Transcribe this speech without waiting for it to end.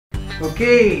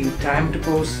Okay, time to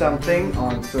post something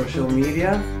on social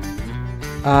media.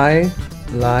 I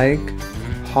like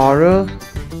horror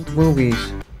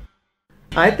movies.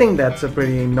 I think that's a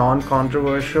pretty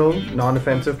non-controversial,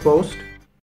 non-offensive post.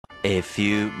 A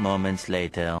few moments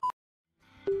later.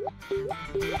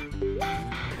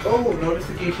 Oh,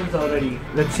 notifications already.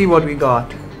 Let's see what we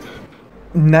got.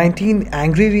 19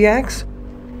 angry reacts?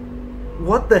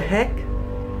 What the heck?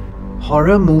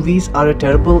 Horror movies are a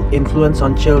terrible influence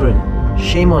on children.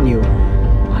 Shame on you.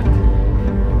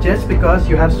 What? Just because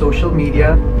you have social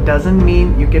media doesn't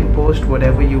mean you can post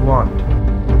whatever you want.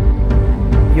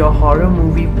 Your horror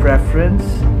movie preference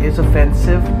is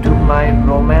offensive to my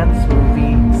romance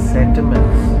movie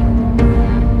sentiments.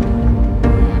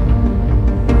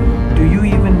 Do you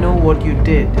even know what you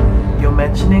did? Your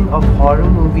mentioning of horror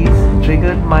movies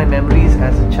triggered my memories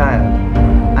as a child.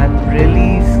 I'm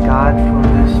really scarred from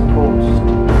this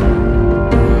post.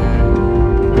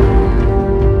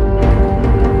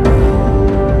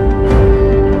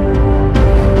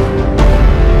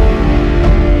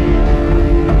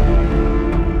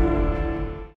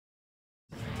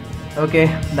 Okay,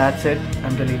 that's it.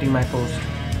 I'm deleting my post.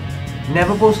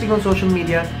 Never posting on social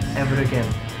media ever again.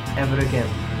 Ever again.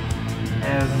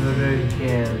 Ever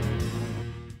again.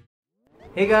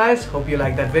 Hey guys, hope you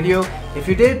liked that video. If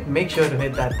you did, make sure to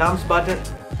hit that thumbs button.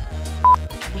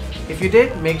 If you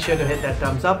did, make sure to hit that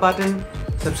thumbs up button.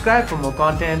 Subscribe for more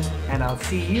content and I'll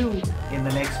see you in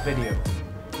the next video.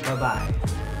 Bye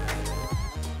bye.